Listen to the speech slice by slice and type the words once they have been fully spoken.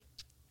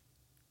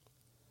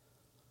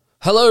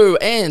Hello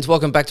and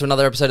welcome back to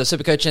another episode of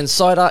Supercoach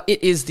Insider.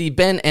 It is the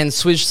Ben and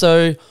Swizz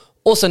Show,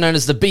 also known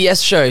as the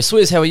BS Show.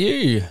 Swizz, how are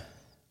you?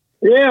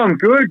 Yeah, I'm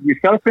good.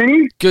 Yourself,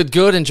 Benny? Good.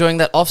 Enjoying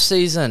that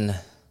off-season.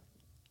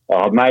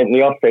 Oh, mate,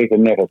 the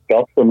off-season never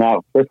stops, and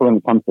especially when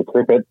it comes to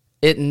cricket.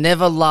 It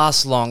never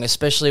lasts long,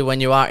 especially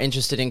when you are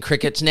interested in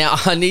cricket. Now,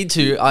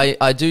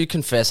 I do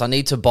confess, I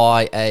need to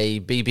buy a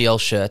BBL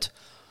shirt.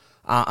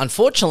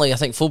 Unfortunately, I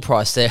think full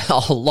price they're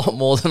a lot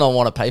more than I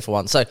want to pay for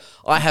one. So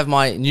I have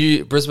my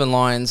new Brisbane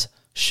Lions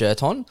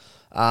shirt on,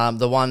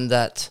 the one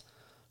that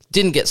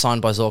didn't get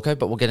signed by Zorko,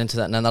 but we'll get into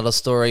that in another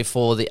story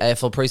for the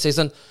AFL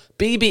preseason.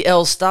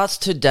 BBL starts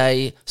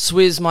today.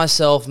 Swizz,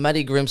 myself,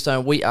 Matty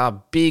Grimstone, we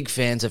are big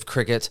fans of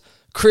cricket.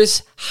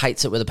 Chris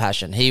hates it with a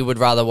passion. He would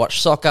rather watch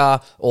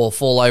soccer or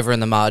fall over in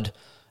the mud,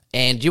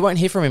 and you won't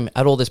hear from him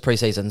at all this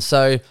preseason.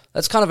 So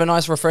that's kind of a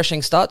nice,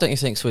 refreshing start, don't you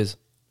think, Swizz?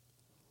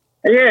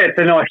 Yeah, it's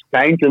a nice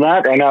change in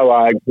that. I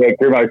know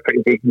Grimo's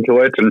pretty big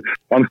into it, and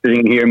I'm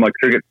sitting here in my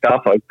cricket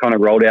stuff. I kind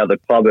of rolled out of the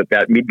club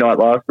about midnight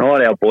last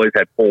night. Our boys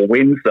had 4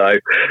 wins, so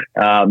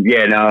I'm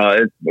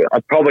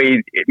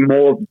probably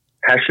more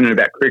passionate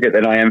about cricket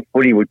than I am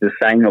footy, which is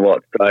saying a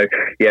lot. So,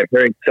 yeah,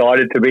 very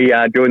excited to be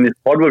doing this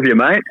pod with you,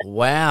 mate.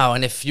 Wow,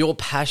 and if your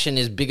passion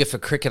is bigger for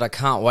cricket, I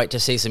can't wait to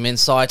see some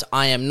insight.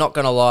 I am not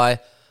going to lie.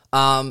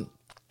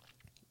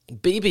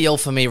 BBL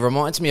for me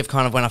reminds me of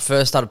kind of when I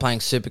first started playing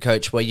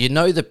Supercoach, where you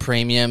know the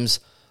premiums,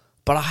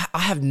 but I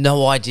have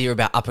no idea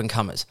about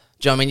up-and-comers.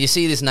 Do you know what I mean? You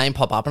see this name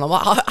pop up, and I'm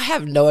like, I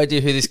have no idea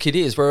who this kid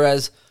is,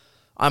 whereas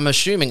I'm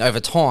assuming over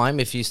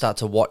time, if you start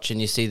to watch and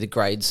you see the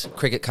grades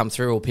cricket come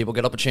through or people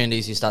get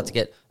opportunities, you start to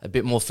get a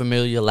bit more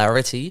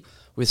familiarity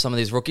with some of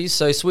these rookies.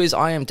 So, Swizz,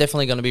 I am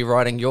definitely going to be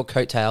riding your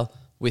coattail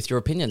with your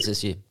opinions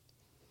this year.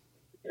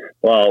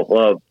 Well,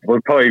 we're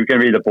probably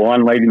going to be the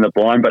blind leading the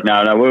blind, but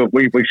no,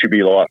 we should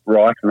be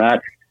right in that.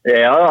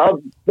 Yeah,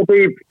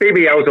 the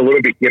BBL is a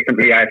little bit different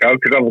to the AFL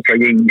because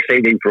obviously you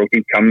see these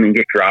rookies come and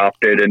get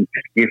drafted and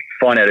you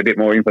find out a bit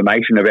more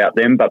information about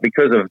them. But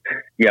because of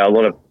a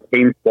lot of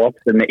team swaps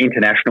and the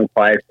international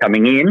players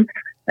coming in,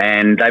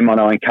 and they might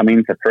only come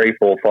in for 3,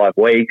 4, 5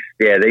 weeks,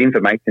 the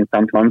information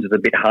sometimes is a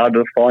bit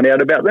harder to find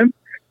out about them.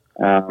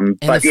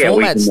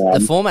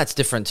 The format's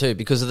different too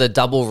because of the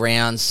double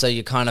rounds, so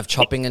you're kind of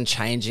chopping and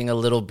changing a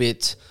little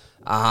bit.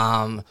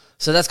 So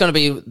that's going to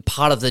be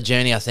part of the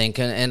journey, I think.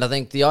 And I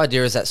think the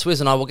idea is that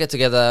Swizz and I will get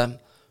together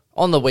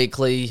on the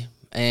weekly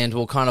and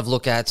we'll kind of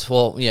look at,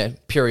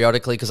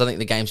 periodically, because I think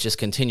the games just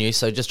continue.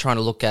 So just trying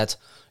to look at,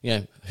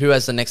 who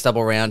has the next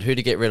double round, who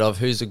to get rid of,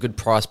 who's a good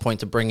price point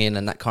to bring in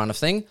and that kind of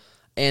thing.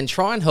 And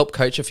try and help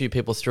coach a few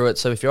people through it.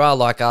 So if you are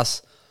like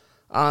us,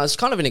 it's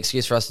kind of an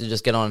excuse for us to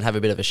just get on and have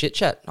a bit of a shit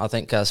chat, I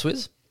think,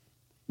 Swizz.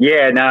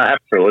 Yeah, no,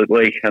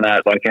 absolutely. And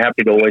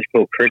happy to always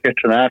talk cricket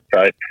and that.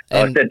 So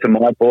I said to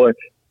my boys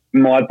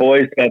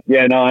that,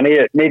 I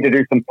need to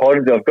do some pods.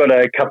 I've got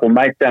a couple of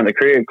mates down at the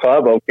cricket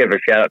club. I'll give a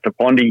shout out to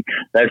Pondy.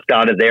 They've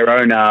started their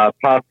own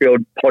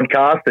Parkfield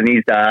podcast, and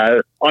he's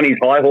on his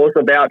high horse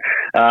about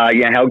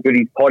how good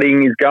his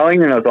podding is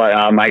going. And I was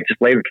like, mate,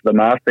 just leave it to the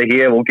master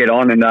here. We'll get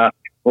on and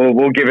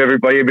we'll give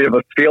everybody a bit of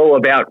a feel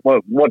about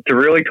what to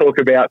really talk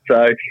about.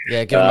 So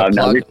yeah, give them a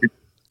plug.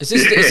 Is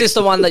this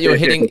the one that you're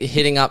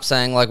hitting up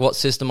saying like what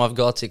system I've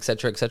got, et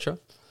cetera, et cetera?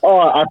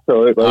 Oh,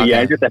 absolutely. Okay.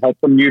 Yeah, just to help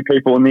some new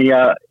people in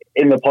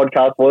the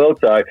podcast world.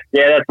 So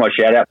yeah, that's my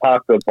shout out,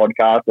 Parkfield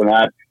podcast and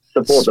that.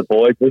 Support the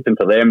boys, listen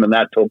to them and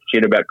that, talk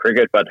shit about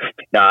cricket. But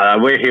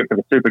we're here for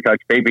the Supercoach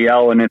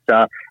BBL, and it's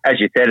as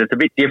you said, it's a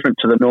bit different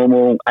to the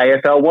normal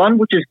AFL one,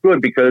 which is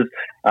good because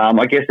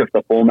I guess if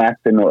the formats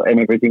and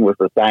everything was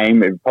the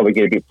same, it would probably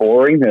get a bit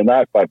boring and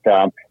that. But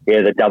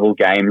the double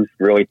games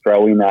really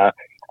throw in a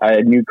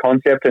new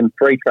concept and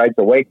 3 trades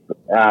a week,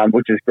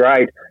 which is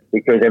great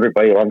because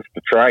everybody loves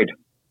to trade.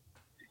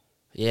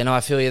 Yeah, no, I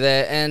feel you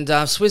there. And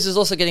Swizz is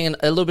also getting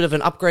a little bit of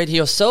an upgrade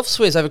here yourself,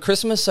 Swizz, over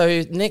Christmas.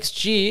 So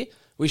next year,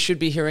 we should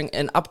be hearing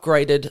an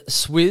upgraded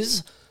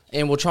Swizz,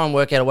 and we'll try and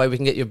work out a way we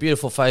can get your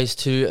beautiful face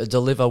to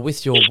deliver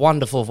with your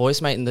wonderful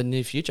voice, mate, in the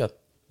near future.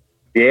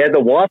 Yeah, the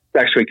wife's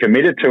actually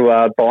committed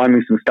to buying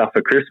me some stuff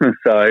for Christmas,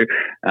 so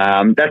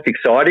that's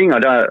exciting. I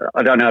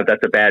don't know if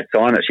that's a bad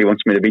sign that she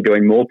wants me to be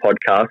doing more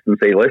podcasts and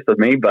see less of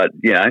me, but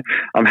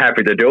I'm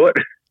happy to do it.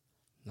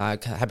 No,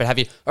 happy to have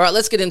you. All right,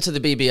 let's get into the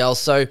BBL.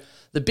 So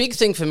the big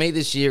thing for me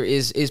this year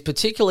is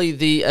particularly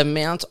the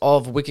amount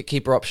of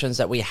wicketkeeper options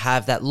that we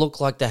have that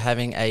look like they're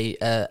having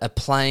a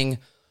playing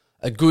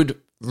a good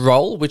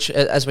role, which,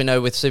 as we know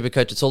with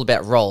Supercoach, it's all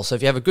about role. So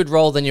if you have a good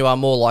role, then you are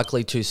more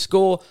likely to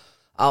score.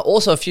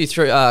 Also, a few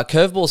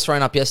curveballs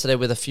thrown up yesterday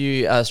with a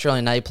few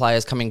Australian A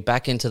players coming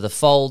back into the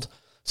fold.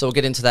 So we'll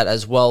get into that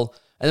as well.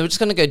 And then we're just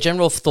going to go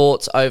general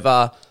thoughts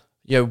over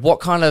what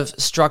kind of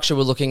structure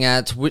we're looking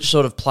at, which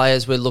sort of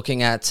players we're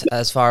looking at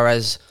as far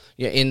as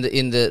in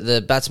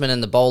the batsmen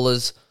and the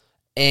bowlers,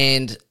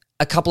 and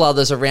a couple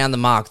others around the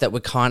mark that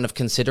we're kind of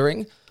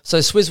considering. So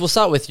Swizz, we'll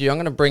start with you. I'm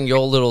going to bring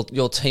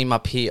your team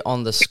up here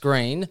on the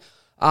screen.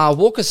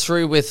 Walk us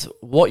through with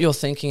what you're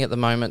thinking at the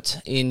moment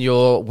in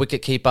your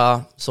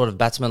wicketkeeper sort of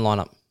batsman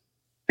lineup.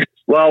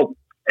 Well,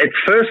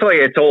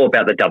 It's all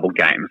about the double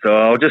game. So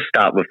I'll just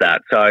start with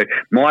that. So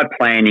my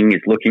planning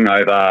is looking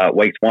over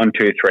weeks 1,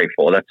 2, 3,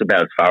 4. That's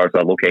about as far as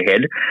I look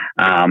ahead,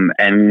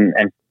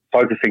 and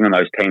focusing on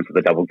those teams with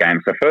the double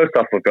game. So first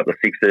off, we've got the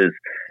Sixers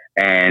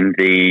and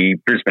the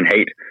Brisbane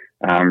Heat.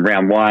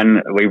 Round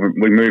 1,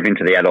 we move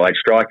into the Adelaide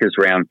Strikers.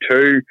 Round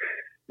 2,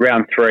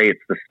 round 3,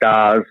 it's the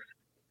Stars,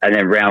 and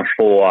then round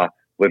 4,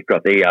 we've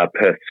got the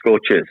Perth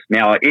Scorchers.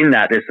 Now, in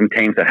that, there's some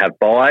teams that have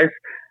buys.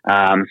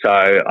 So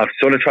I've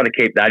sort of tried to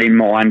keep that in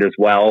mind as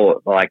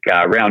well. Like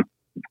round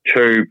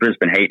 2,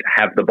 Brisbane Heat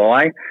have the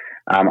bye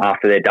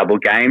after their double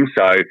game.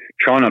 So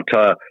try not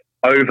to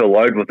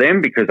overload with them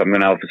because I'm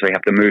going to obviously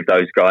have to move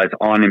those guys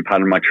on in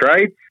part of my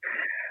trades.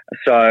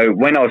 So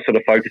when I was sort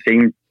of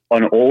focusing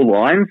on all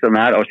lines and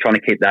that, I was trying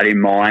to keep that in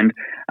mind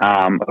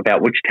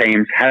about which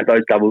teams have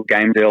those double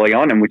games early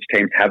on and which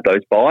teams have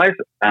those buys.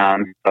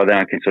 So then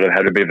I can sort of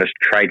have a bit of a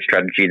trade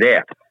strategy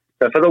there.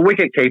 So for the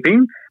wicket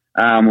keeping,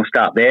 we'll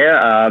start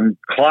there.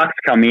 Clark's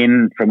come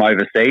in from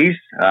overseas.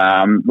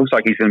 Looks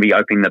like he's going to be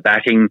opening the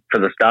batting for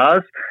the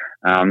Stars.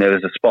 There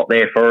was a spot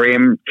there for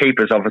him.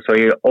 Keeper's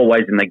obviously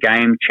always in the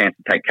game, chance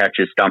to take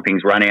catches,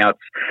 stumpings,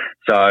 run-outs.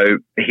 So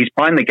he's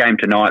playing the game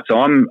tonight, so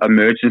I'm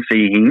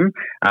emergencying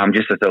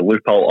just as a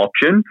loophole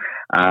option.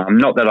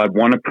 Not that I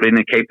want to put in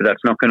a keeper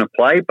that's not going to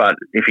play, but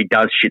if he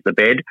does shit the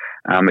bed,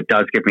 it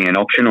does give me an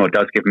option, or it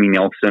does give me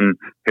Nelson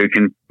who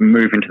can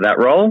move into that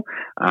role.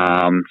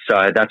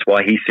 So that's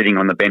why he's sitting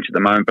on the bench at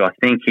the moment, but I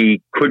think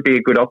he could be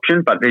a good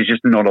option, but there's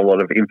just not a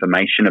lot of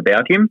information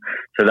about him.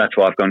 So that's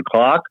why I've gone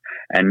Clark,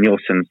 and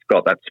Nielsen's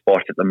got that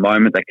spot at the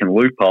moment that can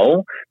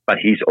loophole, but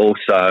he's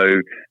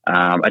also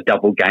a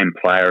double game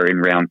player in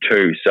round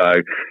 2.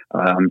 So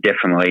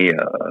definitely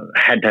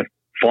had to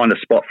find a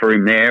spot for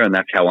him there, and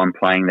that's how I'm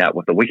playing that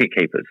with the wicket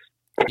keepers.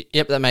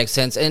 Yep, that makes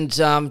sense. And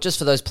just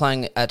for those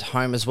playing at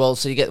home as well,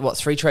 so you get,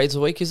 3 trades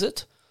a week, is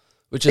it?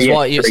 Which is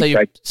why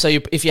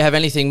if you have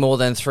anything more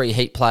than 3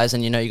 Heat players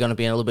and you know you're going to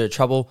be in a little bit of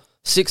trouble,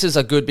 Sixers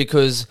are good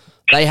because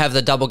they have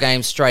the double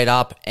game straight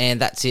up and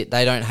that's it.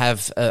 They don't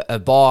have a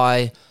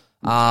bye.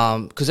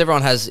 Because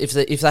everyone has, if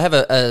they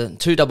have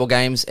 2 double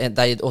games and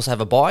they also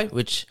have a bye,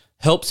 which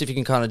helps if you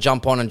can kind of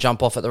jump on and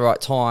jump off at the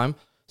right time.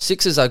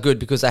 Sixers are good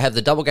because they have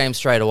the double game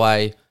straight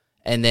away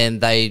and then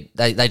they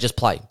just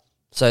play.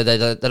 So they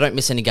don't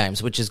miss any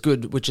games, which is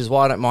good, which is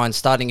why I don't mind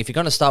starting. If you're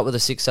going to start with a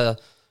Sixer,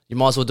 you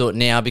might as well do it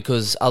now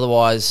because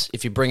otherwise,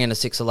 if you bring in a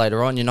Sixer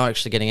later on, you're not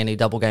actually getting any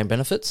double game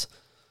benefits.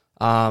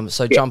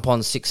 Jump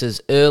on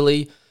Sixers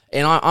early.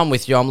 And I'm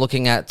with you. I'm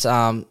looking at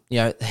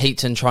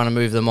Heat and trying to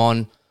move them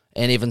on,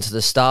 and even to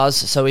the Stars.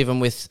 So even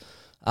with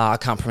I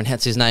can't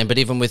pronounce his name, but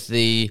even with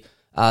the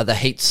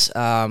Heat's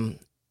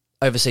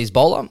overseas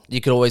bowler,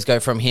 you could always go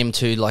from him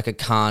to like a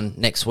Khan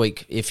next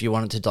week if you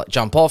wanted to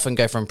jump off and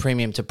go from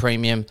premium to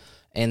premium,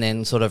 and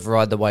then sort of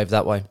ride the wave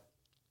that way.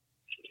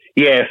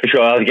 Yeah, for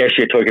sure. I guess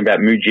you're talking about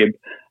Mujib,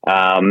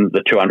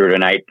 the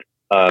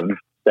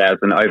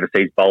 208,000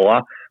 overseas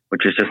bowler,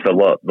 which is just the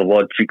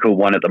logical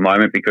one at the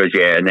moment because,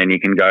 and then you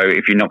can go,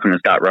 if you're not going to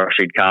start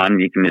Rashid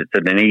Khan, it's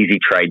an easy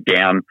trade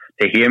down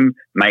to him.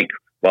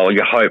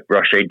 You hope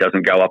Rashid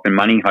doesn't go up in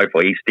money.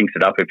 Hopefully he stinks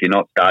it up if you're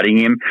not starting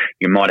him.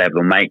 You might be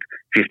able to make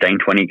 15,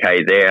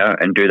 20K there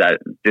and do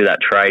that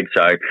trade.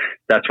 So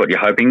that's what you're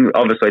hoping.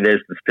 Obviously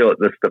there's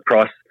the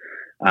price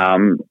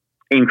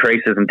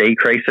increases and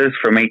decreases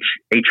from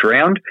each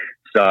round.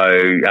 So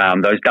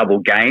those double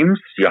games,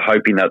 you're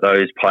hoping that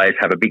those players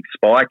have a big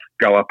spike,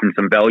 go up in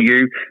some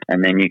value,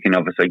 and then you can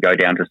obviously go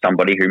down to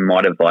somebody who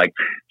might have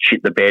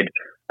shit the bed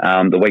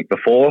the week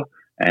before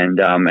and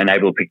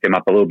able to pick them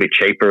up a little bit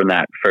cheaper. And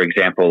that, for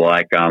example,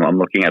 I'm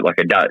looking at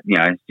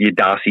your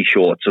Darcy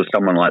Shorts or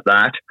someone like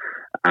that.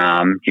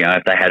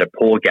 If they had a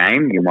poor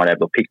game, you might be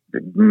able to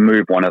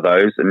move one of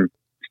those and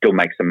still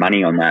make some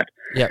money on that.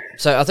 Yeah,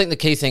 so I think the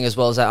key thing as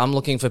well is that I'm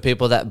looking for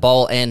people that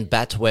bowl and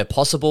bat where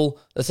possible.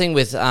 The thing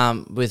with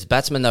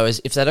batsmen though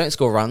is if they don't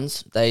score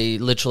runs, they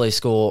literally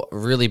score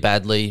really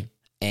badly,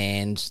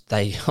 and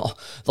they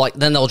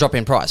then they'll drop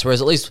in price.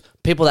 Whereas at least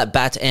people that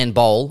bat and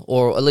bowl,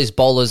 or at least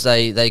bowlers,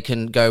 they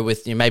can go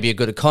with maybe a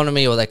good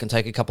economy, or they can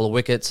take a couple of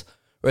wickets.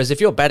 Whereas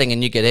if you're batting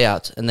and you get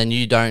out and then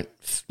you don't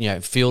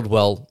field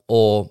well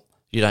or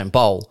you don't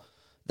bowl,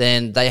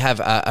 then they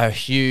have a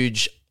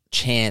huge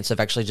chance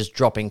of actually just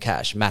dropping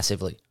cash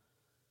massively.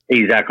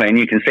 Exactly, and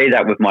you can see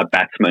that with my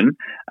batsmen.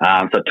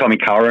 So Tommy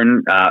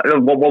Curran,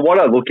 what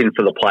I look in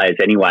for the players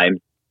anyway,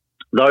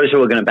 those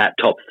who are going to bat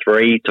top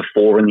 3 to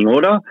 4 in the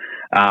order,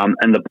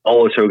 and the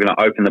bowlers who are going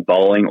to open the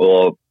bowling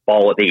or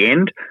bowl at the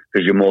end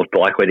because you're more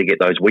likely to get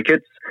those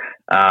wickets.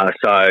 I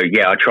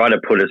try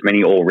to put as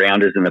many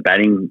all-rounders in the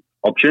batting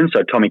options.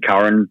 So Tommy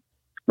Curran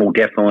will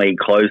definitely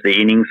close the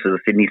innings for the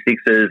Sydney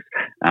Sixers,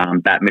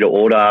 bat middle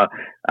order.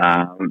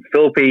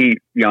 Philippe,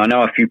 I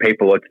know a few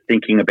people are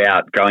thinking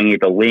about going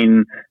either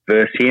Lynn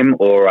versus him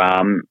or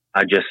are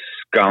just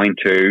going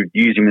to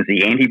use him as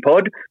the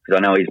antipod because I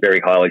know he's very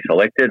highly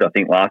selected. I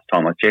think last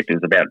time I checked it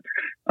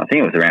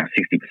was around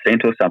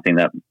 60% or something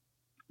that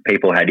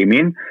people had him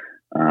in.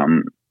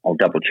 I'll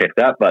double check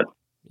that, but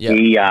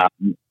Yeah.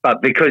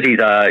 But because he's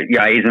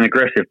an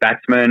aggressive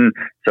batsman,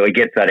 so he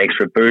gets that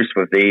extra boost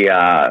with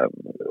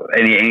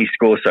and he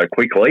scores so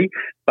quickly.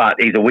 But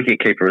he's a wicket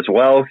keeper as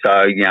well,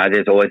 so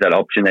there's always that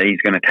option that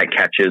he's going to take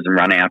catches and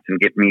run outs and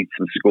get me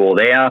some score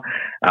there.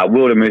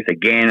 Wildermuth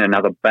again,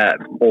 another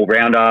all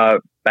rounder,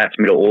 bats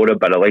middle order,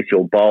 but at least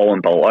he'll bowl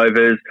and bowl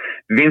overs.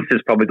 Vince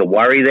is probably the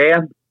worry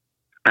there.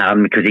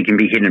 Because he can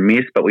be hit and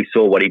miss, but we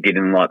saw what he did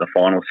in the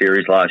final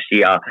series last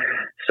year.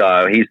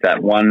 So he's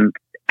that one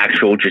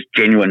actual, just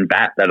genuine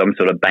bat that I'm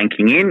sort of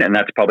banking in, and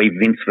that's probably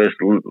Vince versus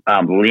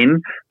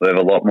Lynn. We have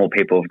a lot more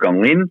people have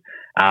gone Lynn.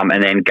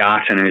 And then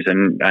Garton, who's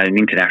an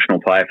international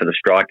player for the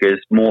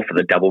Strikers, more for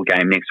the double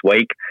game next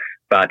week.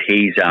 But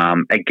he's,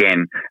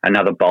 again,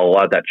 another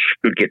bowler that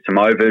should get some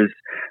overs.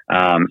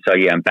 I'm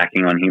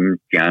backing on him,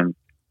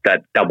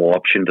 that double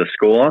option to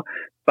score.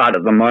 But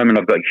at the moment,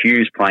 I've got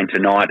Hughes playing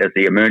tonight as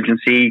the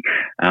emergency.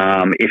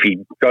 If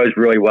he goes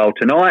really well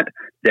tonight,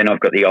 then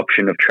I've got the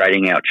option of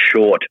trading out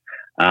short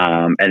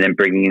and then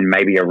bringing in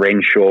maybe a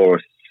Renshaw or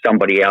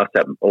somebody else,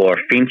 or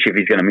a Finch if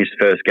he's going to miss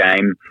first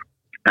game,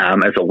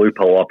 as a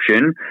loophole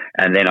option.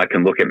 And then I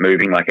can look at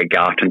moving like a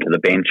Garton to the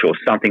bench or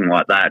something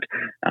like that.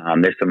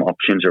 There's some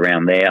options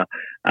around there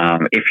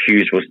if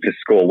Hughes was to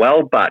score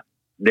well, but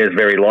there's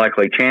very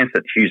likely chance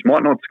that Hughes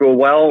might not score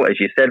well. As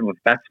you said, with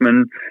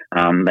batsmen,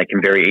 they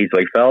can very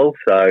easily fail.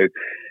 So,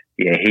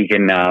 he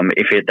can,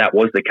 if that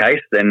was the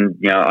case, then,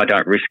 I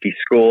don't risk his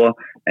score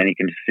and he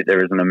can just sit there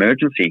as an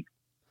emergency.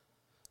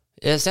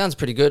 Yeah, it sounds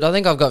pretty good. I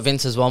think I've got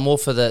Vince as well, more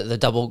for the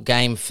double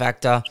game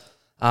factor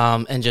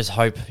and just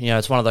hope,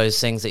 it's one of those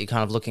things that you're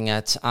kind of looking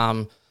at.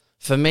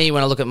 For me,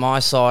 when I look at my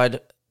side,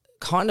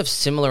 kind of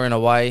similar in a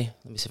way.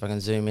 Let me see if I can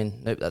zoom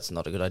in. Nope, that's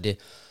not a good idea.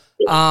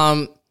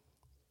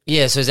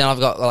 So then I've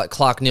got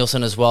Clark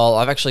Nielsen as well.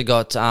 I've actually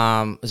got,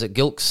 is it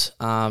Gilks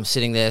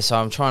sitting there? So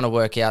I'm trying to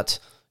work out,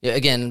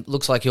 again,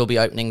 looks like he'll be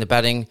opening the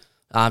batting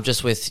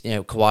just with,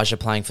 Khawaja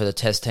playing for the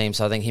test team.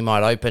 So I think he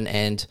might open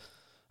and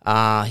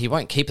he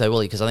won't keep though,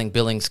 will he? Because I think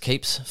Billings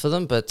keeps for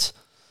them. But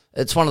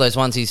it's one of those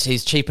ones,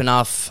 he's cheap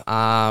enough.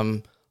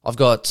 I've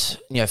got,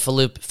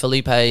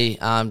 Felipe.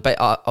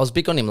 I was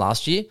big on him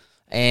last year.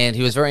 And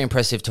he was very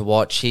impressive to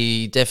watch.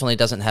 He definitely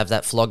doesn't have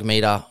that flog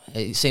meter.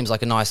 He seems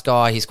like a nice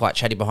guy. He's quite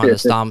chatty behind the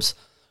stumps.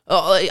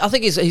 I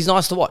think he's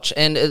nice to watch.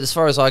 And as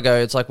far as I go,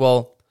 it's like,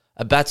 well,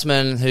 a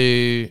batsman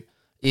who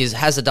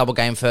has a double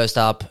game first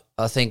up,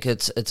 I think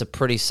it's a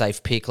pretty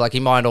safe pick. Like,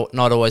 he might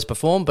not always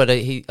perform, but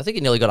I think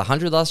he nearly got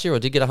 100 last year, or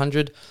did get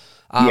 100.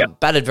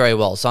 Batted very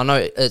well. So I know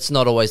it's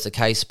not always the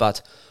case,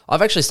 but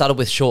I've actually started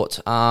with short.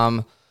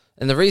 And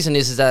the reason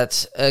is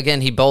that, again,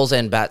 he bowls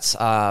and bats.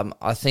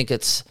 I think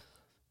it's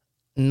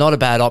not a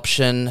bad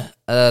option.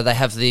 They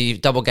have the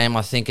double game,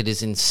 I think it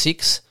is in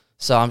 6.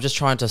 So I'm just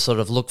trying to sort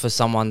of look for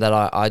someone that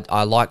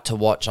I like to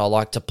watch, I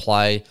like to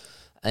play.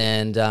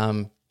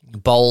 And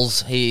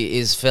Bowles, he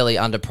is fairly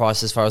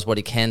underpriced as far as what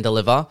he can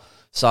deliver.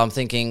 So I'm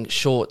thinking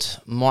short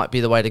might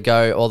be the way to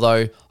go,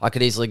 although I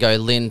could easily go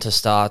Lynn to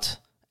start,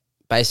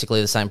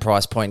 basically the same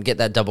price point, get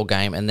that double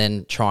game, and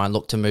then try and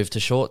look to move to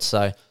short.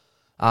 So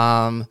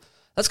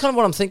that's kind of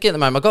what I'm thinking at the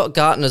moment. I've got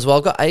Garton as well.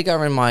 I've got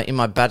Agar in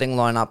my batting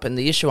lineup, and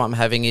the issue I'm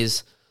having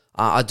is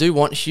I do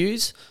want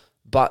Hughes,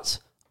 but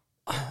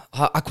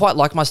I quite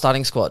like my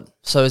starting squad.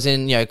 So as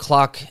in,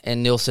 Clark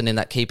and Nielsen in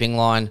that keeping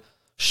line,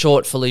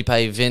 short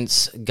Felipe,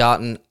 Vince,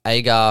 Garton,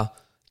 Agar,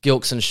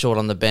 Gilks and short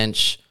on the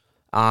bench.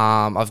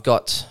 I've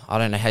got, I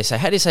don't know how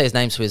do you say his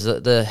name,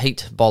 Swizz? The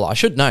Heat bowler. I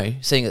should know,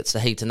 seeing it's the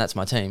Heat and that's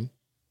my team.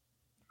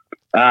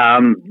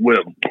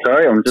 Well,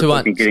 sorry, I'm just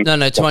looking.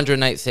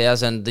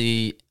 208,000,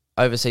 the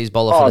overseas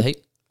bowler for the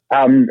Heat.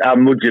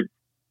 Mujib.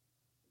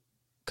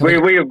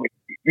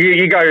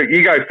 You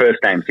go first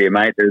names here,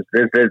 mate.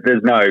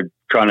 There's no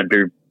trying to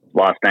do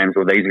last names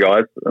with these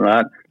guys.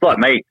 It's like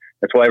me.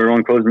 That's why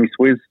everyone calls me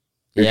Swizz.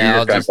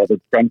 Yeah,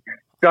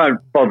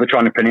 don't bother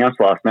trying to pronounce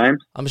last names.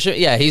 I'm sure.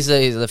 Yeah, he's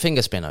the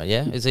finger spinner.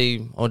 Yeah, is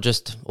he, or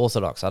just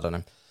orthodox? I don't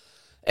know.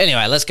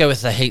 Anyway, let's go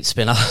with the Heat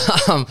spinner.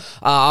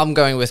 I'm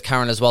going with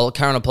Curran as well.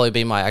 Curran will probably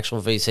be my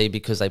actual VC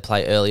because they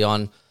play early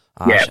on.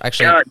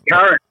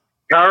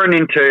 Curran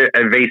into a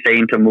VC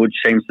into Mudge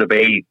seems to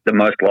be the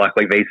most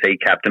likely VC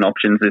captain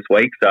options this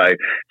week. So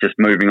just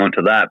moving on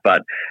to that.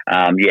 But,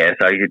 so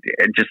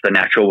just the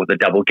natural with the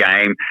double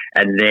game.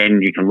 And then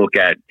you can look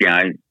at,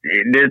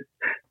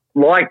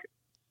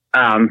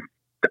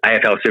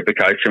 AFL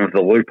Supercoach and with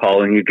the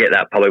loophole, and you get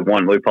that probably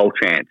one loophole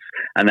chance.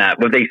 And that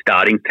with these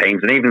starting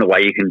teams, and even the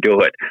way you can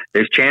do it,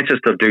 there's chances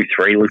to do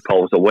 3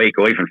 loopholes a week,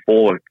 or even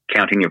 4,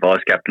 counting your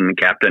vice captain and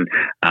captain.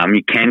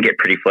 You can get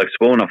pretty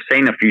flexible, and I've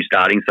seen a few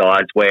starting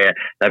sides where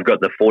they've got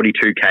the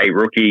 42k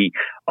rookie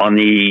in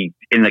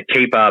the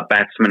keeper,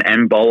 batsman,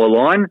 and bowler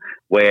line.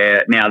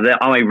 Where now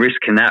the only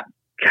risk in that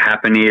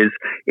happen is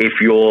if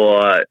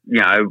you're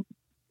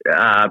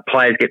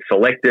players get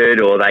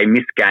selected or they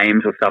miss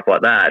games or stuff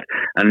like that,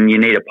 and you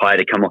need a player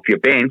to come off your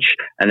bench,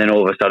 and then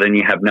all of a sudden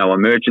you have no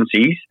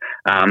emergencies,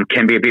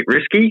 can be a bit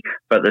risky,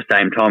 but at the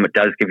same time it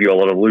does give you a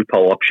lot of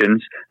loophole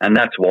options, and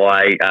that's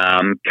why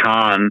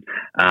Khan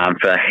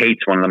for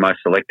Heat's one of the most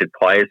selected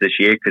players this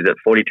year, because at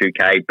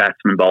 42k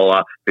batsman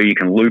bowler who you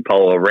can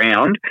loophole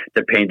around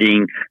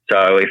depending.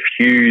 So if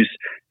Hughes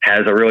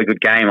has a really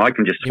good game, I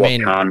can just swap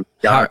Khan.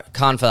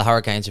 Khan for the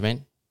Hurricanes, you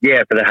mean?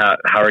 Yeah, for the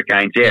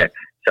Hurricanes, yeah.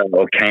 So,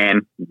 or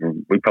can,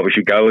 we probably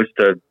should go as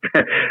to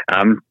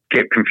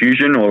get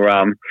confusion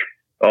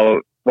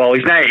well,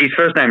 his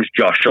first name's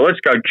Josh, so let's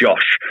go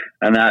Josh.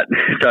 And that,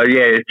 so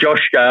yeah,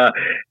 Josh,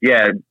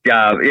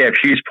 if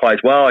Hughes plays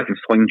well, I can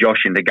swing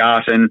Josh into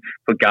Garton,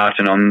 put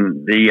Garton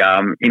on the,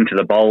 into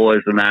the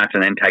bowlers and that,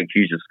 and then take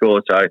Hughes to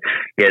score. So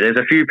yeah, there's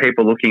a few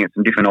people looking at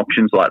some different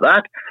options like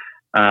that.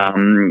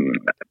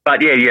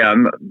 But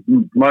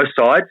most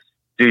sides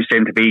do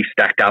seem to be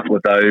stacked up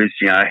with those,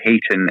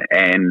 Heat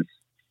and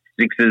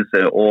sixers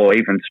or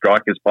even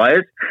strikers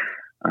players.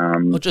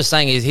 Well, just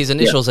saying his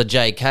initials are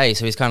JK,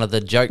 so he's kind of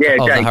the joke of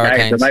JK, the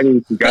Hurricanes. So maybe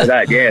we should go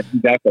that. Yeah,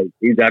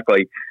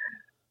 exactly.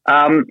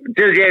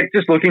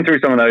 Just looking through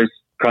some of those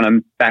kind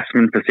of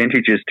batsman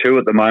percentages too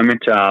at the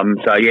moment.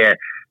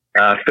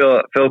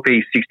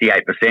 Philpy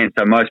 68%,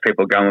 so most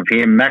people are going with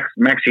him.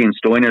 Maxi and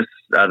Stoinis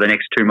are the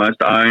next two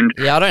most owned.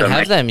 Yeah, I don't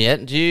have them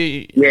yet. Do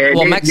you? Yeah,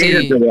 well,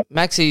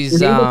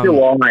 Maxi's.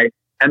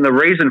 And the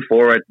reason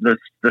for it, the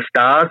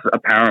Stars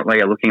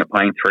apparently are looking at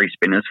playing three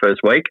spinners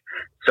first week.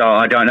 So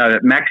I don't know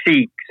that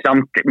Maxi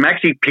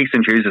picks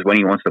and chooses when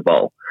he wants to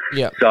bowl.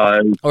 Yeah.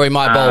 So or he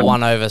might bowl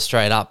one over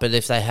straight up. But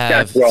if they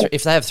have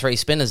three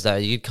spinners though,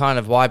 you kind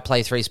of why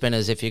play three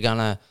spinners if you're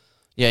gonna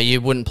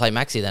you wouldn't play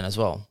Maxi then as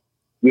well.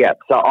 Yeah,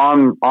 so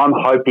I'm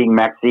hoping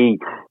Maxi,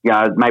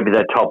 maybe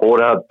the top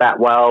order bat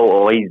well,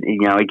 or he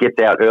gets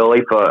out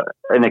early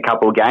in a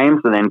couple of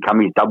games, and then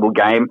come his double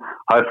game,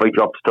 hopefully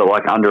drops to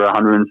like under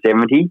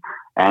 170,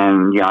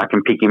 and I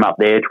can pick him up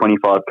there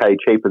 25k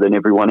cheaper than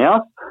everyone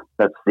else.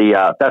 That's the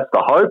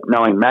hope.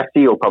 Knowing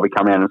Maxi will probably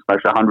come out and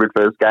smash 100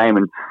 first game,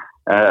 and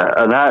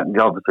that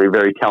he's obviously a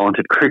very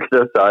talented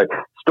cricketer. So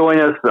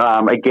Stoinis,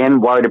 again,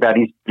 worried about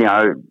his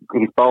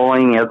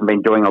bowling. He hasn't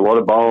been doing a lot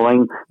of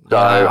bowling. So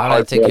I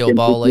don't think he'll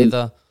bowl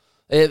either.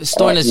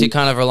 Stoinis, you're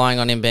kind of relying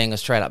on him being a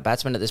straight-up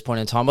batsman at this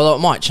point in time, although it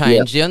might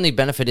change. Yeah. The only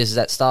benefit is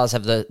that Stars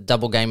have the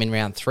double game in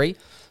round 3.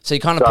 So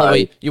you kind of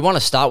you want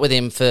to start with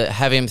him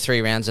have him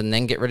 3 rounds and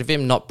then get rid of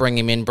him, not bring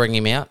him in, bring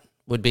him out,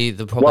 would be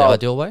the probably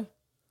ideal way?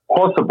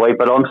 Possibly,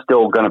 but I'm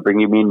still going to bring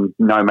him in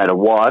no matter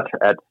what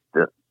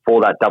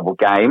for that double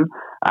game.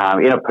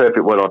 In a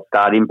perfect world, I'd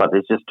start him, but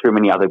there's just too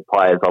many other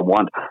players I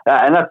want.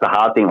 And that's the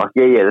hard thing. Like,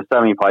 there's so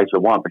many players you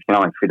want, but you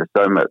can only fit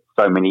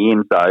so many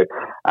in. So,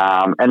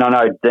 and I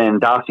know then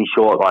Darcy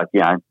Short,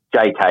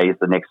 JK is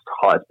the next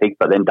highest pick,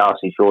 but then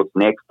Darcy Short's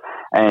next.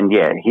 And,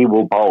 he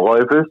will bowl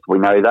overs. We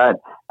know that.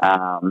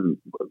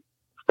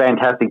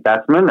 Fantastic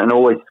batsman, and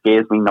always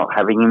scares me not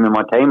having him in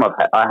my team.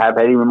 I have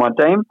had him in my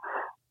team.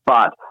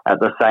 But at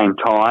the same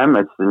time,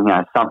 it's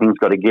something's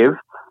got to give.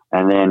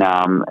 And then,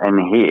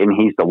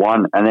 he's the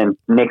one. And then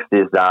next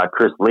is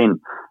Chris Lynn,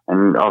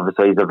 and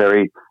obviously he's a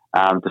very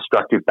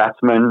destructive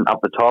batsman up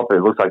the top.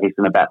 It looks like he's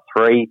in about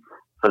 3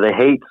 for the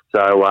Heat.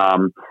 So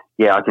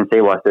I can see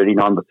why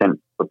 39%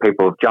 of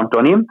people have jumped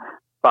on him.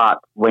 But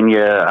when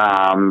you're,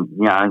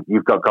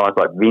 you've got guys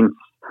like Vince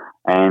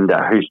and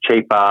who's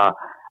cheaper,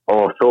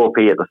 or Thorpe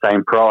at the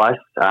same price,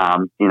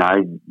 you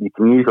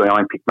can usually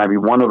only pick maybe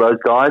one of those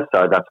guys.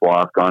 So that's why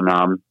I've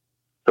gone.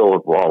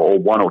 Or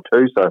 1 or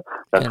 2, so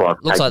that's why.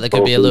 Looks like there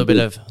could be a little bit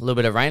of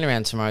rain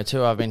around tomorrow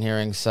too. I've been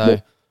hearing so.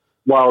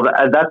 Well,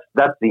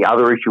 that's the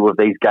other issue of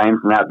these games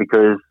and that,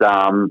 because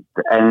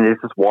and this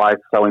is why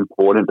it's so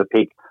important to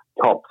pick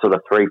top sort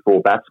of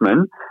 3-4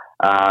 batsmen,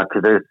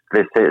 because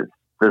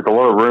there's a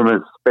lot of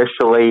rumours,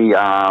 especially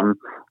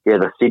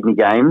the Sydney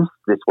games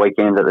this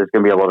weekend, that there's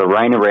going to be a lot of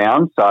rain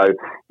around. So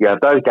if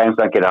those games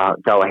don't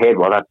go ahead,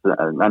 well, that's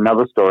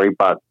another story,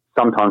 but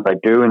sometimes they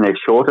do, and they're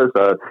shorter,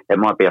 so it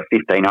might be a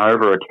 15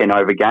 over or a 10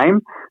 over game.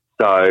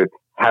 So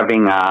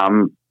having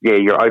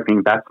your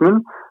opening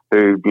batsman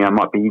who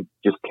might be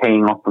just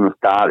teeing off from the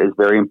start is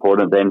very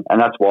important then,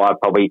 and that's why I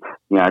probably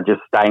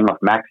just staying off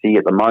Maxi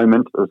at the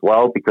moment as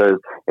well, because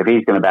if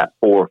he's going to bat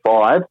 4 or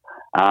 5,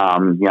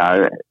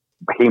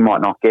 he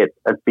might not get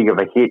as big of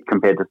a hit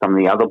compared to some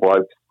of the other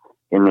blokes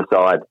in the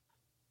side.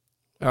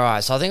 All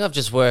right, so I think I've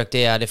just worked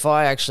out if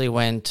I actually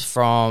went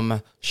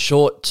from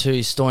Short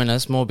to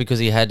Stoinis, more because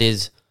he had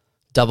his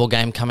double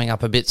game coming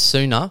up a bit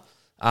sooner,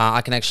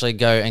 I can actually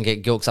go and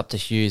get Gilkes up to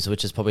Hughes,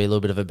 which is probably a little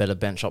bit of a better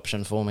bench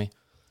option for me.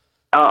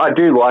 I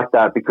do like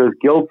that, because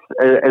Gilkes,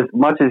 as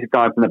much as he's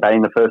going from the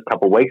batting the first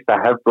couple of weeks, they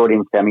have brought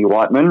in Sammy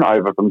Whiteman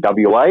over from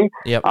WA,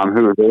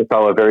 who is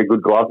also a very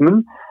good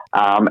gloveman.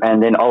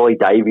 And then Ollie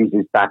Davies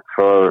is back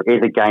for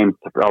either game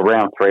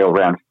round 3 or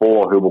round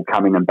 4, who will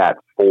come in and bat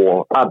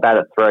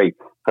at 3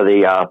 for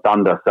the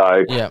Thunder.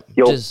 So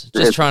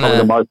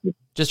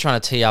just trying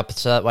to tee up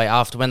so that way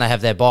after when they have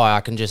their bye,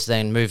 I can just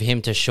then move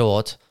him to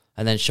Short,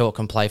 and then Short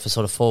can play for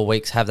sort of 4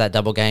 weeks, have that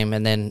double game,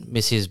 and then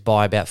miss his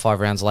bye about 5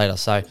 rounds later.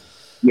 So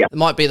yeah, it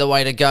might be the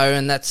way to go,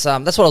 and that's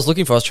what I was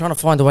looking for. I was trying to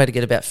find a way to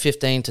get about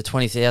 15 to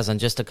 20,000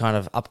 just to kind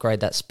of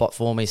upgrade that spot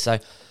for me. So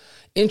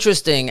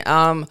interesting.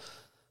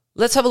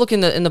 Let's have a look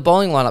in the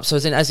bowling lineup. So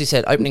as you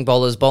said, opening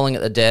bowlers, bowling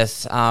at the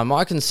death.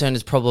 My concern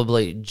is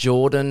probably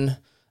Jordan,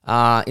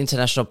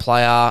 international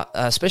player,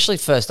 especially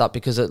first up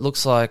because it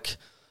looks like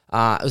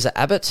was it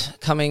Abbott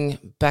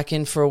coming back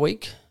in for a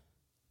week?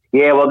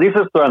 Yeah, well, this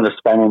is throwing the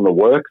span in the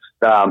works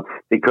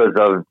because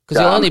he'll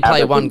only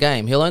play one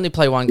game. He'll only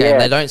play one game. Yeah,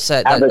 they don't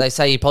say they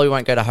say he probably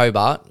won't go to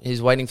Hobart.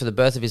 He's waiting for the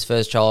birth of his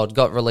first child.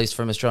 Got released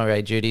from Australia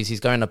A duties.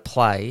 He's going to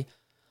play,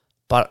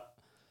 but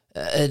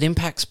it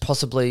impacts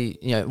possibly.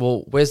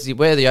 Well, where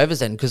are the overs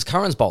then? Because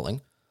Curran's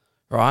bowling,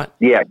 right?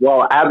 Yeah,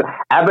 well,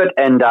 Abbott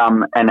and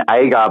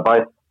Agar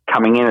both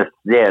coming in.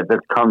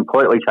 That's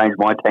completely changed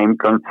my team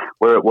from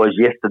where it was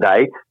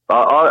yesterday.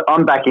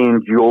 I'm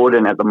backing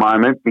Jordan at the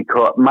moment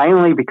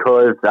mainly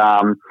because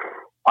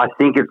I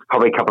think it's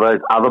probably a couple of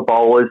those other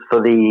bowlers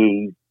for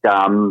the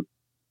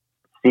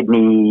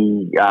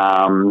Sydney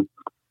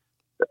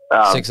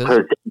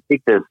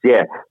Sixers,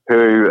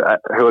 who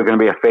are going to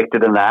be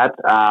affected in that.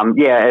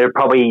 It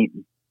probably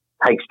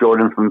takes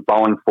Jordan from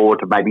bowling 4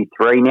 to maybe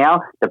 3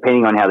 now,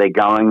 depending on how they're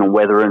going and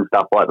weather and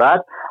stuff like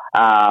that.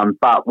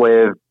 But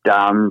with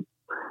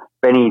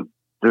Benny,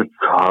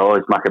 I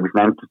always muck up his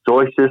name,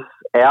 Joyce's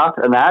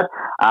out and that.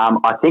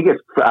 I think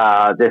it's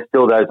there's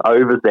still those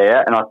overs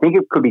there, and I think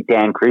it could be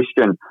Dan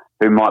Christian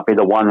who might be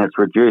the one that's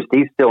reduced.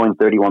 He's still in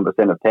 31%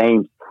 of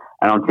teams,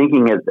 and I'm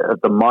thinking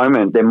at the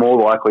moment they're more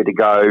likely to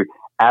go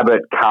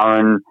Abbott,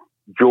 Curran,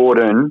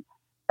 Jordan,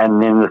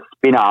 and then the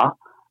spinner.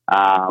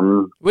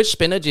 Which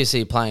spinner do you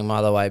see playing,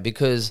 by the way?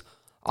 Because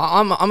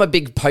I'm a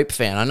big Pope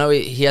fan. I know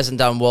he hasn't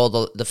done well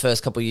the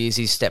first couple of years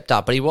he's stepped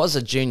up, but he was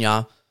a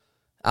junior,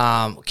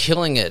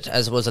 killing it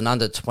as was an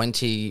under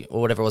 20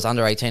 or whatever it was,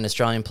 under 18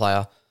 Australian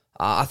player.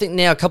 I think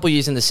now a couple of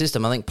years in the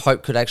system, I think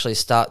Pope could actually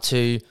start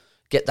to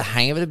get the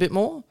hang of it a bit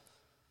more.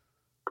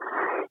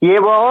 Yeah,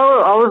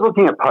 well, I was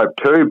looking at Pope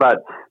too, but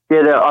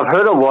I've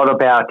heard a lot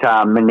about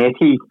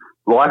Manetti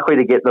likely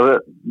to get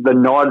the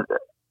nod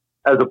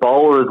as a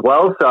bowler as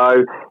well.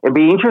 So it'd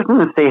be interesting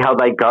to see how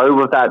they go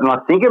with that. And I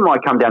think it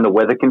might come down to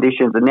weather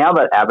conditions. And now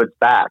that Abbott's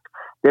back,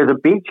 there's a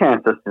big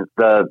chance that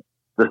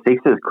the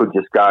Sixers could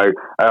just go,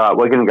 all right,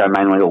 we're going to go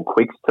mainly all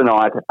quicks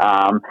tonight,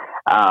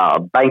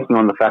 banking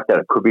on the fact that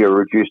it could be a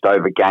reduced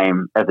over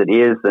game as it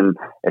is, and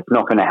it's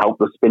not going to help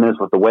the spinners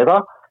with the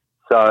weather.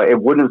 So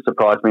it wouldn't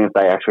surprise me if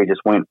they actually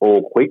just went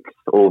all quicks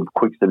or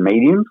quicks and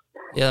mediums.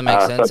 Yeah, that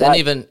makes sense.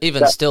 And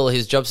even still,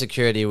 his job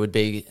security would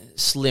be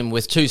slim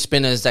with 2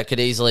 spinners that could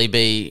easily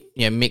be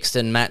mixed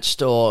and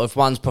matched. Or if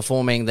one's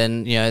performing,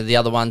 then the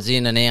other one's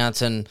in and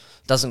out and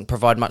doesn't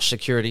provide much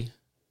security.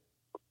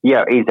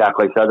 Yeah,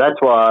 exactly. So that's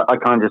why I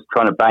kind of just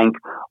trying to bank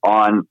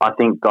on. I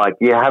think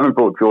haven't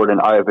brought Jordan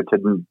over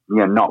to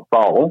not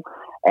bowl,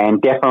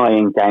 and definitely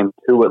in game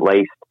 2 at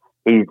least,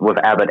 he's with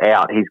Abbott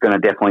out. He's going to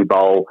definitely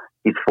bowl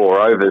his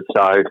 4 overs.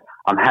 So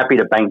I'm happy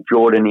to bank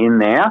Jordan in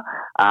there,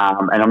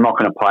 and I'm not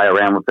going to play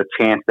around with the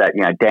chance that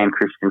Dan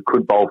Christian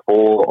could bowl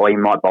 4 or he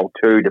might bowl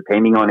 2,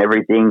 depending on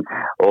everything,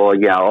 or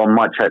I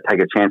might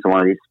take a chance on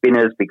one of these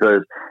spinners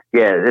because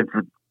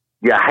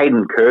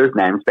Hayden Kerr's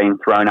name's been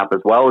thrown up as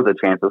well as a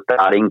chance of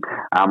starting.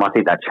 I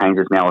think that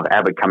changes now with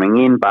Abbott coming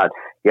in, but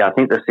I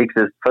think the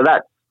Sixers for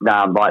that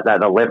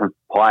that 11th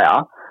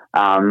player,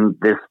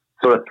 there's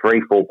sort of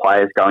 3-4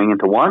 players going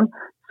into one.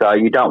 So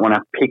you don't want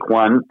to pick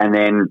one and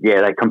then,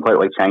 that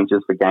completely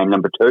changes for game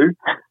number 2.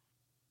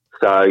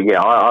 So,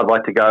 I'd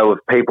like to go with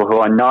people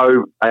who I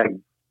know,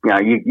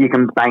 you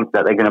can bank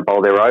that they're going to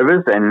bowl their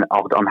overs, and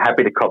I'm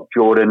happy to cop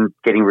Jordan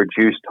getting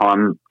reduced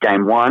time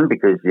game 1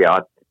 because,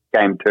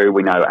 game 2,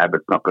 we know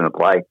Abbott's not going to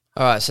play.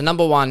 All right, so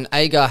number 1,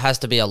 Agar has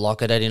to be a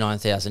lock at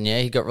 89,000.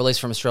 Yeah, he got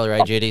released from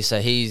Australia A duty,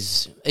 so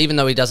he's, even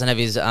though he doesn't have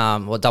his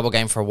double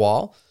game for a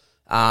while,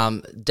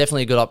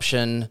 definitely a good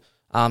option.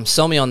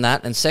 Sell me on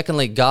that. And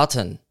secondly,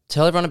 Garton.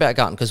 Tell everyone about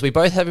Garton because we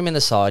both have him in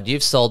the side.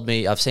 You've sold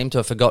me. I've seemed to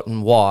have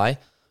forgotten why,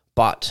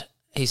 but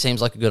he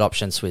seems like a good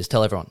option, Swizz.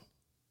 Tell everyone.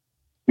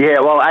 Yeah,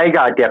 well,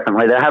 Agar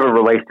definitely. They haven't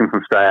released him from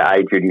Australia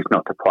A duties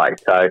not to play.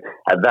 So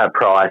at that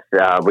price,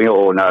 we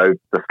all know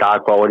the star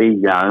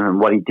quality, and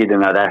what he did in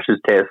that Ashes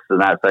test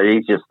and that. So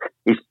he's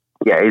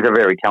a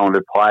very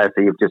talented player.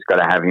 So you've just got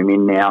to have him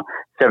in now.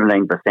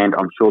 17%.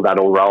 I'm sure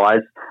that'll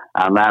rise.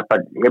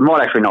 But it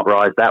might actually not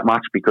rise that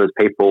much because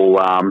people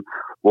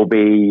will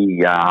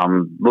be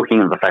looking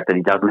at the fact that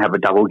he doesn't have a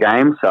double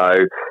game.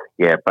 So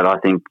but I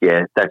think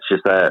that's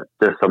just a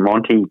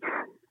Monty.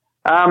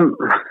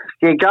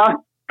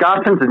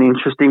 Garton's an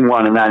interesting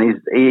one, and that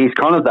he's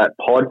kind of that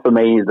pod for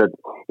me that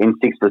in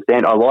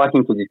 6%. I like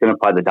him because he's going to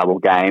play the double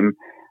game.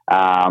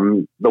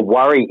 The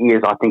worry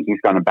is I think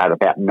he's going to bat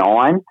about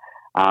 9,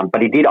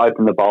 but he did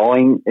open the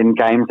bowling in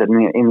games in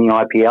the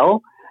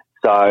IPL.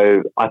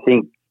 So I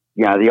think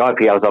the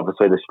IPL is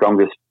obviously the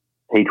strongest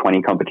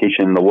T20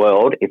 competition in the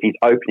world. If he's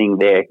opening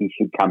there, he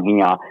should come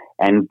here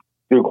and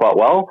do quite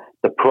well.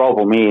 The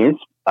problem is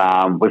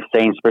we've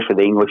seen, especially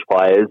the English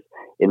players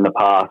in the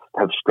past,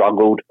 have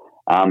struggled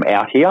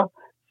out here.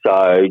 So,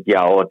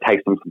 it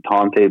takes them some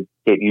time to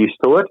get used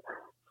to it.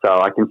 So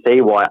I can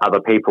see why other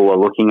people are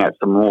looking at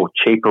some more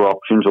cheaper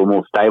options or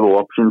more stable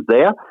options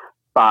there.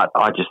 But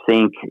I just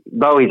think,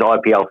 though his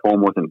IPL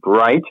form wasn't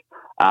great,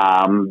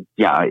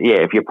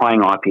 if you're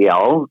playing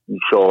IPL,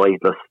 surely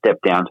the step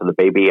down to the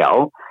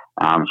BBL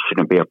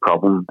shouldn't be a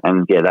problem.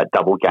 And, that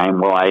double game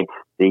way,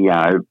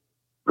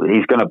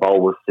 he's going to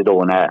bowl with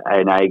Siddle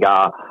and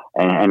Agar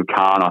and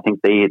Khan. I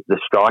think the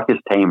strikers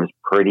team is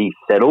pretty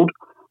settled.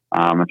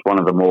 It's one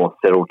of the more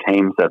settled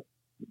teams that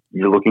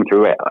you're looking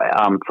through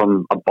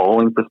from a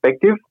bowling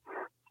perspective.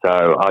 So,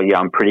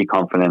 I'm pretty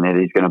confident that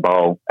he's going to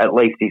bowl at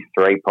least his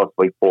 3,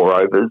 possibly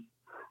 4 overs,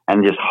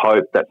 and just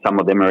hope that some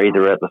of them are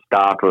either at the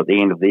start or at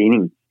the end of the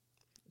innings.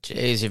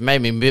 Jeez, you've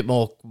made me a bit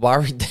more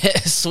worried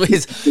there,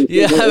 Swizz.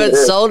 You haven't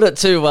sold it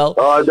too well.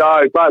 Oh,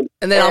 no, but...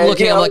 And then I'm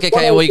looking, I'm like,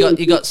 okay, well,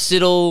 you got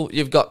Siddle,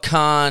 you've got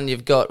Khan,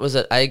 you've got, was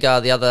it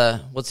Agar,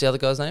 what's the other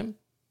guy's name?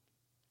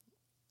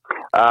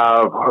 Who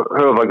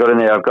have I got in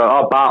there? I've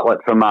got Bartlett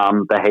from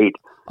the Heat.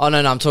 Oh, no,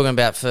 I'm talking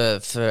about for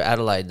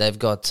Adelaide. They've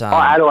got...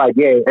 Adelaide,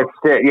 yeah. It's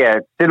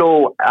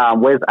Siddle,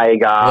 where's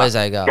Agar?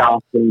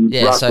 Garson,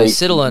 yeah, so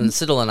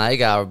Siddle and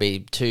Agar would be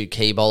 2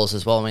 key bowlers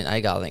as well. I mean,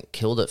 Agar, I think,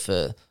 killed it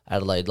for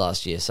Adelaide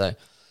last year, so...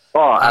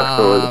 Oh,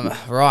 absolutely.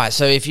 Right,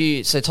 so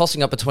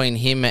tossing up between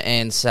him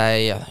and,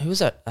 say, who was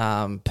that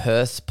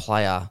Perth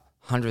player,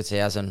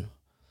 100,000?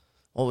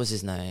 What was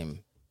his name?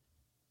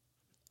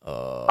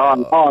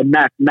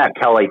 Matt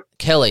Kelly.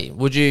 Kelly. Who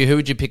would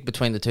you pick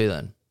between the two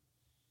then?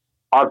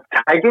 I've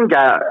taken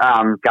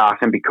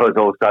Garson because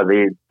also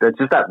there's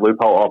just that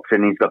loophole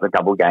option. He's got the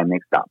double game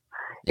mixed up.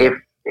 Yeah.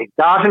 If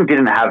Garson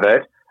didn't have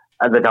it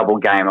at the double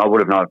game, I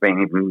would have not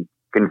been even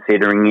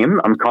considering him.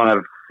 I'm kind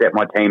of set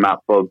my team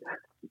up for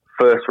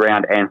first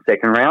round and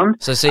second round.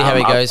 So see how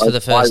he goes for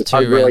the first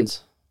 2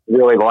 rounds.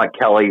 Really like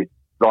Kelly.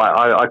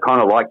 I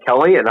kind of like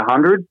Kelly at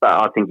 100, but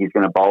I think he's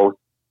going to bowl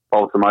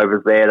some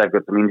overs there. They've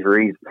got some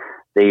injuries.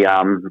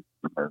 The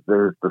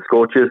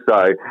Scorchers,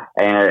 so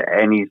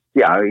and he's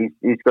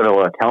got a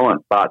lot of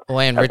talent, but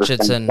and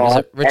Richardson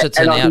out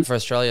for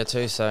Australia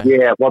too. So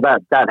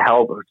that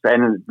helps,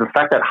 and the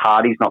fact that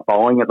Hardy's not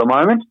bowling at the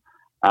moment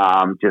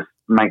just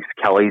makes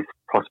Kelly's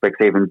prospects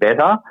even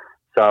better.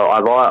 So I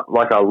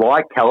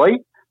like Kelly,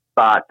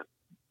 but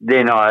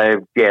then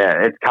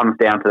it comes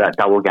down to that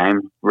double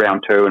game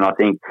round 2, and I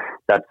think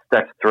that's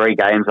 3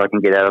 games I can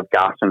get out of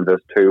Garson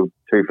versus two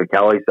for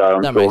Kelly. So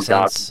that makes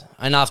sense.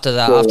 And after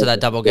that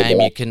double game,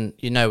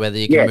 you know whether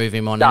you can move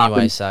him on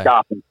anyway. So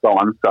Garson's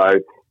gone. So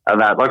I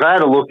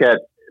had a look at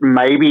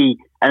maybe,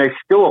 and it's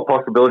still a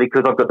possibility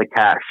because I've got the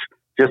cash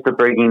just to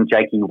bring in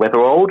Jakey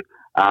Weatherald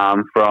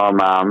from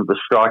the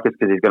Strikers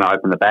because he's going to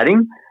open the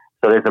batting.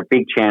 So there's a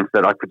big chance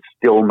that I could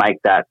still make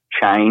that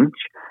change,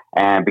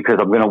 and because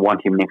I'm going to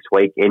want him next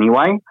week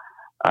anyway.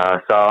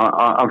 So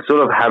I'm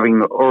sort of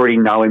already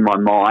know in my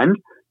mind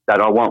that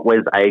I want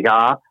Wes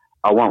Agar,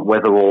 I want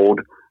Weatherald.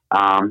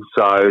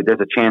 So there's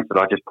a chance that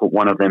I just put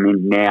one of them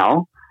in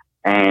now,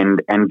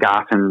 and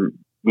Garson.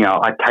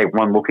 I take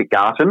one look at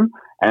Garson,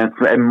 and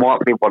it might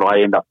be what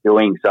I end up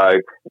doing. So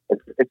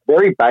it's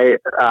very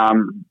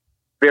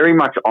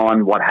much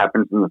on what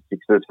happens in the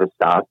Sixers for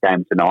Stars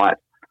game tonight.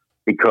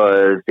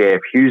 Because if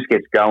Hughes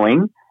gets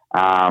going,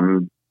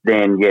 then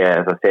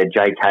as I said,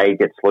 JK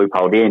gets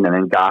loopholed in, and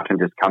then Garton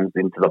just comes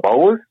into the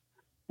bowlers.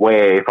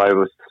 Where if I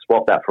was to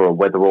swap that for a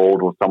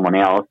Weatherald or someone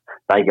else,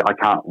 I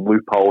can't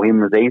loophole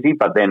him as easy.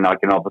 But then I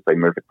can obviously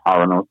move to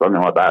Curran or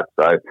something like that.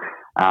 So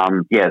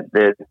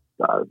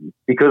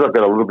because I've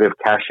got a little bit of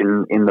cash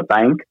in the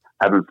bank,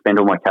 I haven't spent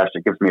all my cash.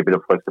 It gives me a bit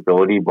of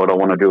flexibility what I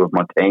want to do with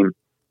my team.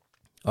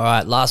 All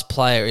right, last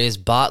player is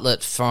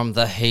Bartlett from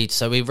the Heat.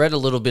 So we read a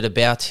little bit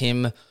about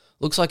him.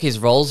 Looks like his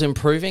role's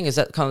improving. Is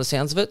that kind of the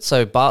sounds of it?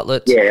 So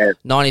Bartlett,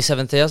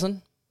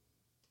 97,000?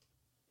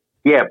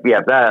 Yeah,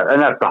 and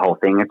that's the whole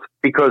thing. It's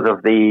because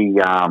of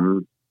the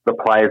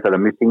players that are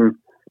missing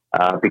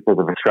because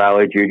of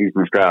Australia duties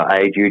and Australia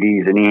A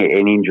duties and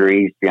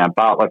injuries.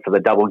 Bartlett for the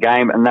double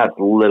game, and that's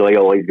literally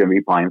all he's going to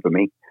be playing for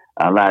me.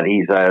 That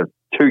he's a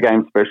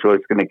 2-game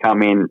specialist, going to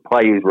come in,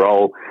 play his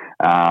role.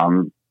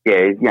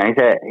 He's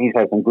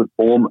had some good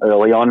form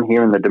early on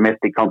here in the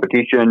domestic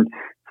competition.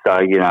 So,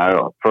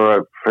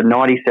 for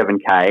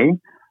 97K,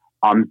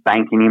 I'm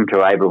banking him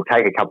to able to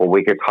take a couple of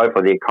wickets.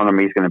 Hopefully the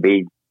economy is going to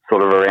be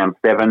sort of around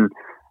 7,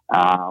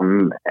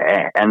 and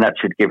that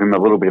should give him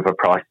a little bit of a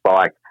price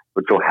spike,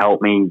 which will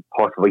help me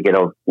possibly get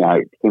him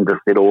to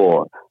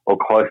Siddle or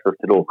close to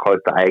Siddle or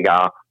close to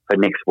Agar for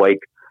next week.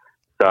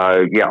 So,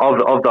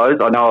 of those,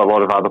 I know a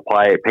lot of other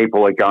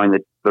people are going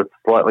the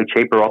slightly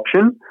cheaper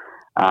option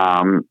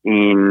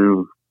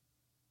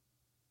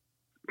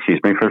excuse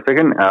me for a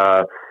second,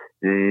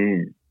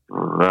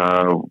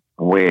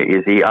 where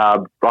is he?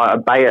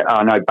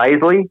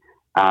 Baisley,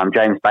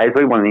 James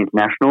Baisley, one of the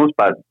internationals.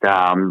 But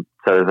so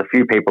there's a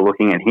few people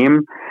looking at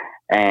him,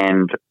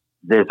 and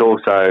there's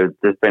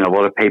been a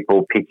lot of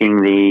people picking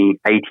the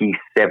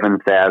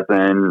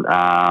 87,000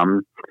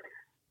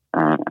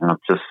 and I've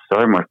just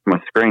my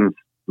screen's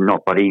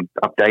not bloody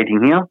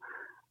updating here.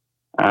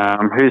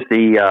 Who's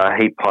the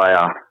Heat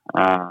player?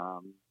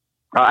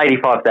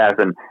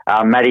 85,000.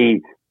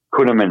 Matty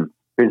Kuhneman,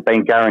 who's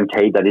been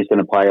guaranteed that he's going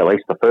to play at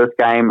least the first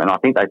game, and I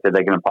think they said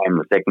they're going to play him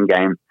the second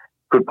game.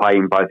 Could play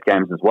in both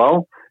games as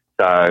well.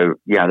 So,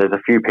 there's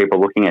a few people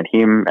looking at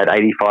him at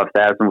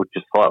 85,000, which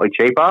is slightly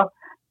cheaper.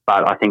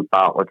 But I think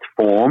Bartlett's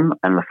form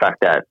and the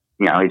fact that,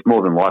 he's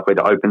more than likely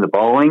to open the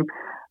bowling,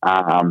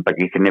 but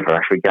you can never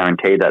actually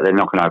guarantee that they're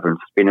not going to open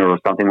spinner or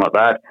something like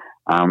that.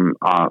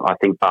 I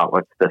think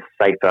Bartlett's the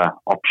safer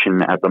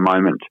option at the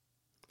moment.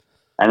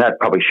 And that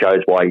probably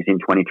shows why he's in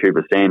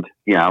 22%.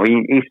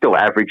 He still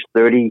averaged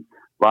 30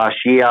 last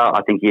year.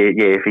 I think,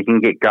 if he can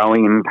get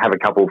going and have a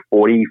couple of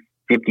 40,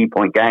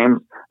 50-point games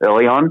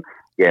early on,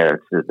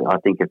 I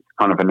think it's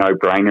kind of a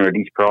no-brainer at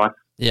his price.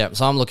 Yeah,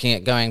 so I'm looking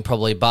at going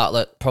probably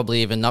Bartlett,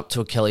 probably even up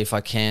to a Kelly if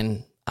I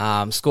can.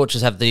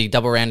 Scorchers have the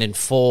double round in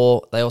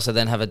 4. They also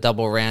then have a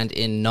double round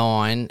in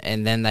 9,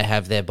 and then they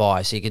have their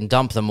bye. So you can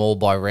dump them all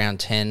by round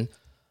 10.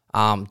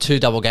 2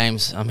 double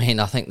games. I mean,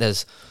 I think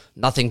there's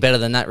nothing better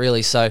than that,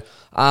 really. So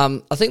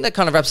I think that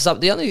kind of wraps us up.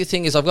 The only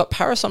thing is I've got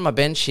Paris on my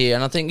bench here,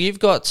 and I think you've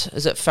got,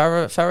 is it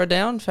Farah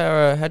down?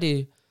 Farah, how do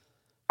you...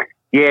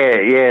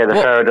 Yeah, the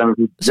Farah down.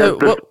 So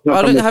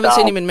I haven't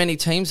seen him in many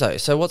teams, though.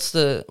 So what's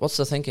the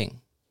thinking?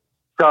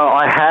 So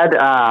I had,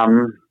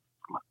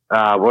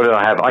 what did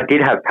I have? I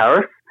did have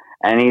Paris,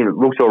 and he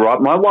looks all right.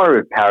 My worry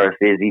with Paris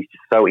is he's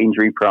just so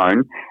injury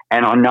prone,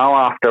 and I know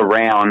after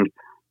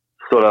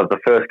sort of the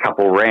first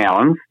couple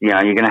rounds,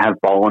 you're going to have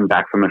Boland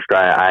back from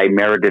Australia.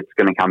 Meredith's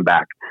going to come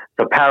back.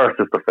 So Paris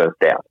is the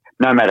first out,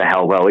 no matter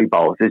how well he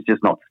bowls. There's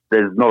not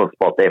a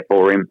spot there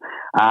for him.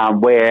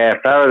 Where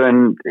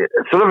Farradon,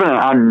 sort of an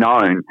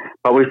unknown,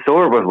 but we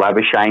saw it with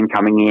Labuschagne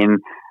coming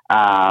in.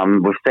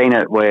 We've seen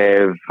it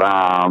with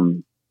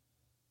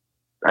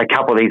a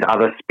couple of these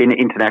other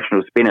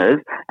international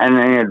spinners, and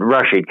then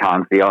Rashid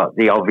Khan's the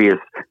obvious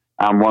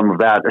one with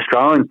that.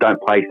 Australians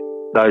don't play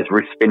those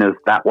wrist spinners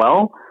that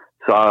well.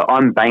 So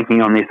I'm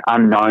banking on this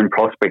unknown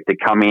prospect to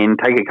come in,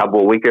 take a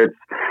couple of wickets,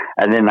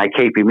 and then they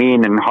keep him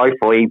in and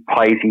hopefully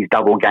plays his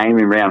double game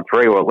in round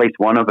 3 or at least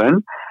one of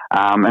them.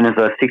 And as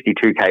a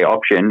 62K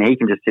option, he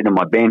can just sit on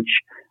my bench,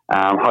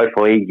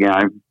 hopefully,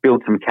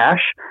 build some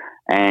cash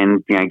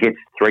and, gets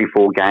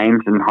 3-4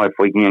 games and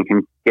hopefully,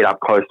 can get up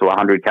close to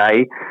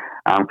 100K.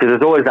 Because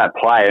there's always that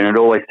player and it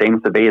always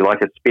seems to be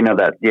like a spinner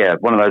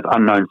one of those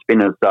unknown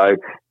spinners. So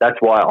that's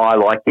why I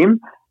like him.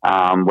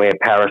 Where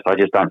Paris, I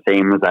just don't see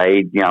him as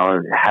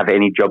have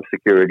any job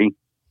security.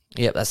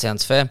 Yep, that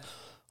sounds fair.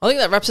 I think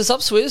that wraps us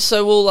up, Swizz.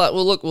 So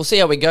we'll see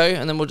how we go,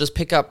 and then we'll just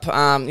pick up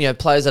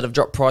players that have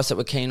dropped price that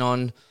we're keen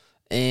on,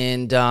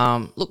 and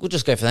we'll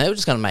just go for that. We're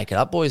just going to make it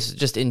up, boys.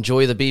 Just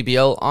enjoy the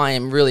BBL. I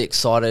am really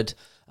excited.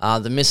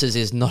 The missus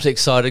is not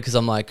excited because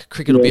I'm like,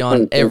 cricket will be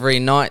on every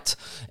night,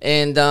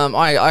 and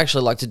I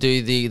actually like to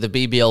do the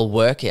BBL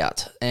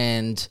workout.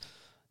 And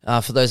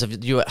for those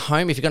of you at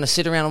home, if you're going to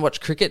sit around and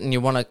watch cricket and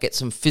you want to get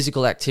some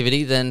physical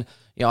activity, then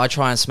I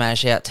try and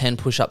smash out 10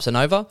 push-ups and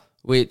over,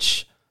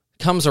 which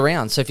comes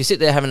around. So if you sit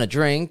there having a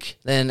drink,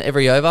 then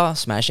every over,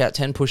 smash out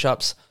 10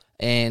 push-ups,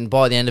 and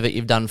by the end of it,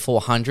 you've done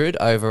 400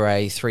 over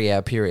a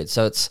 3-hour period.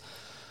 So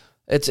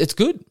it's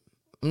good.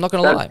 I'm not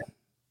going to lie.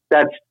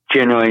 That's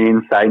genuinely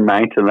insane,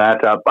 mate, and that.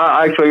 But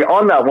actually,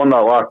 on that one, that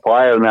last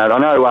player and that, I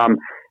know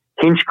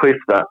Hinchcliffe,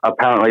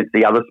 apparently it's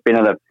the other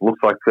spinner that looks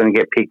like it's going to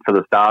get picked for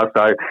the Stars.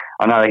 So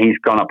I know he's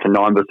gone up to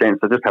 9%,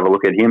 so just have a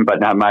look at him. But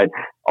no, mate,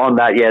 on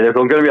that, there's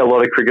going to be a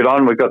lot of cricket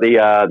on. We've got the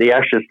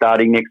Ashes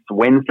starting next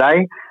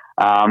Wednesday.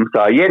 I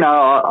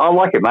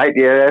like it, mate.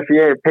 Yeah,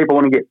 if people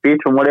want to get fit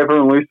and whatever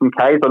and lose some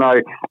Ks, I know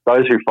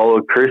those who follow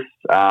Chris,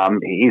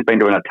 he's been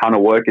doing a ton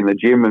of work in the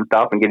gym and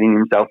stuff and getting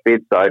himself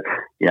fit. So,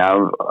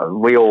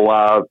 we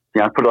all,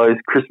 put those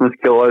Christmas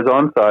kilos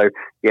on. So,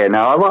 I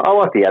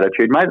like the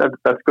attitude, mate.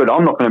 That's good.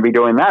 I'm not going to be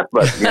doing that,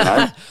 but,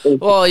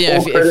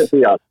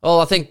 well,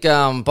 I think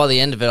by the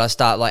end of it, I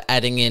start like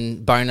adding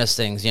in bonus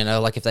things,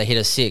 like if they hit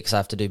a 6, I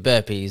have to do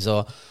burpees,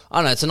 or I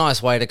don't know. It's a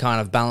nice way to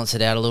kind of balance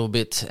it out a little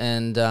bit.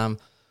 And,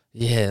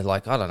 I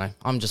don't know.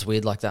 I'm just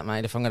weird like that,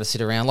 mate. If I'm going to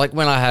sit around, like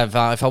when I have,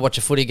 if I watch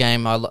a footy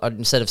game, I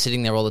instead of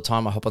sitting there all the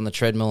time, I hop on the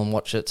treadmill and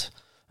watch it.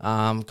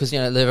 Because,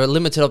 there are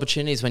limited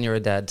opportunities when you're a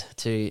dad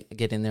to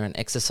get in there and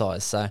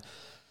exercise. So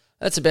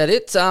that's about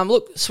it.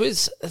 Look,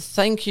 Swizz,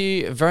 thank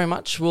you very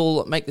much.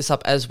 We'll make this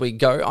up as we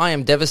go. I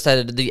am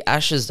devastated. The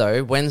Ashes,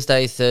 though,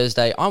 Wednesday,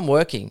 Thursday, I'm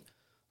working,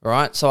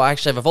 right? So I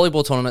actually have a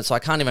volleyball tournament, so I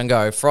can't even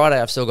go. Friday,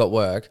 I've still got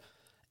work.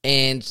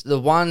 And the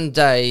one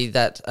day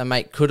that a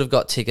mate could have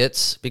got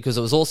tickets because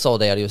it was all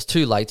sold out, he was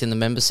too late in the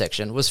member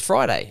section, was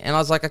Friday. And I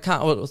was like,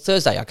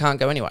 Thursday, I can't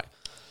go anyway.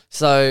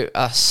 So,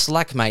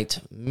 slack, mate,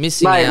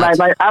 missing out.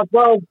 Mate.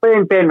 Well,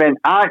 Ben,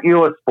 aren't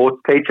you a sports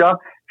teacher?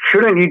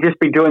 Shouldn't you just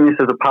be doing this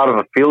as a part of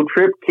a field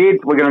trip? Kids,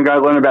 we're going to go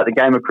learn about the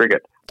game of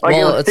cricket.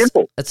 It's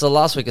simple. It's the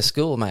last week of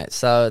school, mate.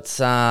 So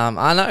it's, I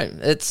know,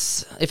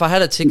 if I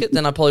had a ticket,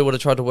 then I probably would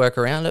have tried to work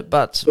around it.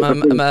 But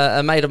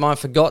a mate of mine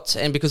forgot,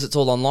 and because it's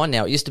all online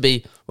now, it used to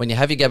be when you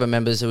have your Gabba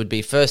members, it would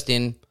be first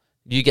in,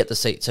 you get the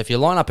seat. So if you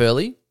line up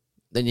early,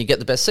 then you get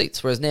the best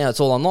seats. Whereas now it's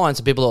all online,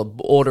 so people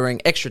are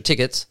ordering extra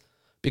tickets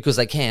because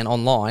they can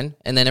online,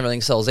 and then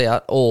everything sells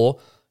out. Or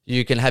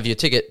you can have your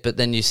ticket, but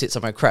then you sit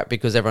somewhere crap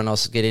because everyone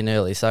else get in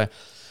early. So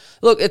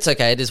look, it's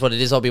okay. It is what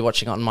it is. I'll be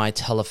watching it on my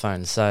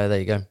telephone. So there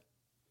you go.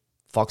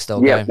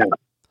 Foxtel game. No.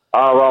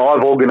 Well,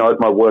 I've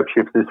organised my work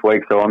shifts this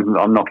week, so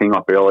I'm knocking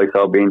off early, so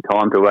I'll be in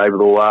time to be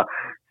able to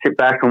sit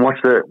back and watch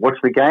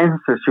the game.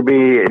 So it should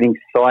be an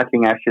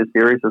exciting Ashes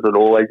series, as it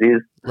always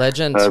is.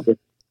 Legend.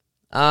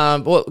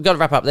 Well, we've got to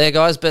wrap up there,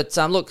 guys. But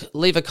look,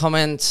 leave a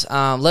comment.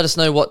 Let us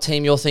know what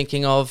team you're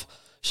thinking of.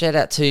 Shout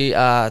out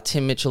to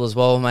Tim Mitchell as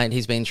well, mate.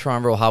 He's been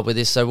trying real hard with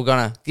this, so we're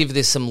going to give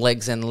this some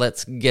legs and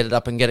let's get it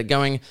up and get it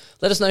going.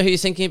 Let us know who you're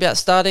thinking about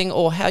starting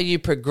or how you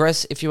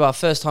progress if you are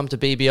first time to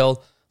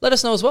BBL. Let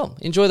us know as well.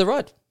 Enjoy the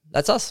ride.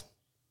 That's us.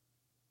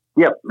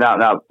 Yep.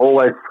 No.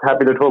 Always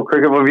happy to talk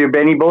cricket with you,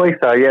 Benny boy.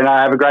 So,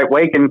 have a great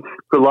week and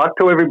good luck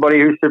to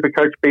everybody who's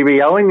Supercoach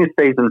BBLing this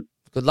season.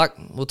 Good luck.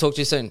 We'll talk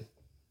to you soon.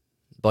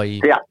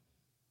 Bye. Yeah.